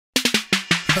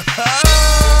Yeah,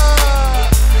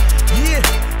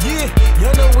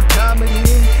 y'all know what time it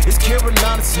is. It's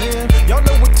Carolina Slim. Y'all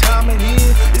know what time it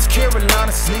is. It's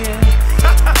Carolina Slim.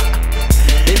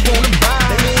 They wanna buy.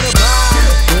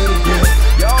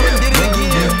 Y'all done did it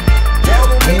again. Y'all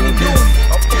gon' make me do it.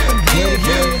 I'm fucking here.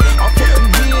 I'm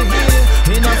fucking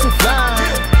here. And I'm so fly.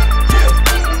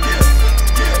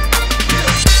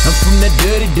 I'm from that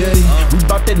dirty. We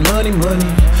bout that money.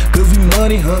 Cause we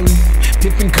money hungry.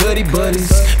 Pippin' Cuddy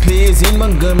buddies, players in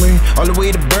Montgomery, all the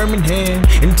way to Birmingham.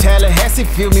 In Tallahassee,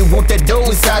 feel me, want that dough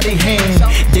inside their hand.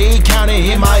 Dade County,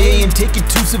 MIA, and take it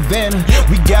to Savannah.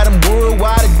 We got them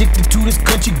worldwide, addicted to this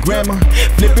country grammar.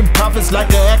 Flipping profits like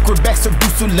an acrobat,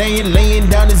 Seducer laying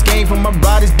down this game for my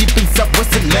riders deep in Southwest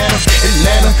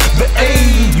Atlanta. But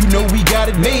ayy, you know we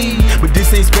got it made. But this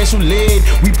ain't special ed,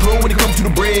 we pro when it comes to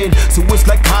the bread. So it's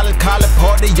like college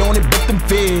part, they on it, but them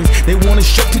feds, they wanna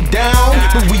shut it down,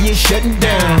 but we ain't shutting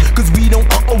down, cause we don't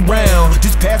around,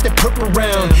 just pass that purple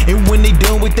around. And when they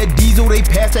done with that diesel, they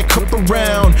pass that cup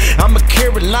around. I'm a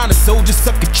Carolina soldier,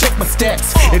 sucker, check my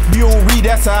stats. If you don't read,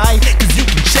 that's alright, cause you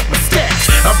can check my stats.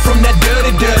 I'm from that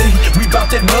dirty, we bout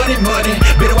that money.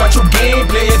 Better watch your game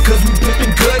player, cause we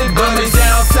pippin' Cuddy buddies.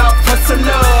 Down south,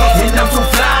 Hustla, and I'm so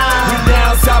fly. We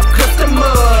down south,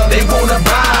 customer, they wanna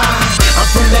buy. I'm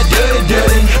from that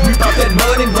dirty, we bout that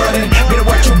money. Better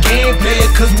watch your game player,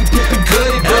 cause we pippin'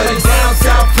 Cuddy buddies. Down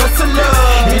south, Hustla,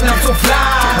 and I'm so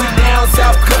fly. We down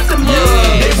south, customer,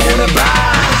 they wanna buy.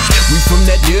 We from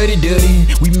that dirty,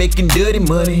 we making dirty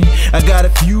money. I got a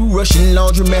few Russian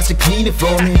laundromats to clean it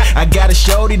for me. I got a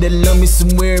shorty that love me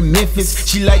somewhere in Memphis.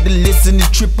 She like to listen to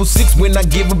 666 when I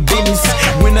give her business.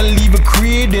 When I leave a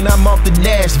crib, then I'm off to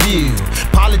Nashville.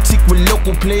 Politic with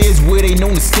local players where they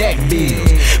known to stack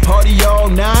bills. Party all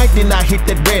night, then I hit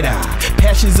that red eye.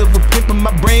 Passions of a pimp in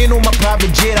my brain on my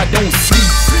private jet, I don't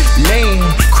sleep. Lame,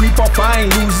 creep off, I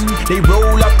ain't losing. They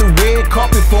roll out the red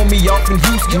carpet for me off in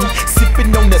Houston.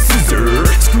 Sipping on that scissor,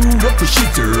 screwed up for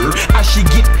shitter. I should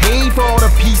get paid for all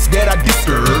the piece that I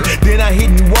disturb. Then I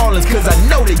hit New Orleans, cause I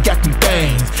know they got them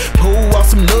things. Pour out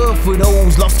some love for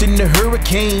those lost in the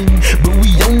hurricane. But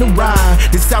we on the ride,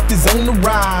 the South is on the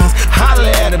rise. Holla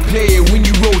at a player when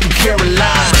you roll through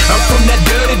Carolina. I'm from that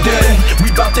dirty, we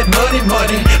bout that money.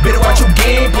 Better watch your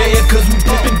game player, cause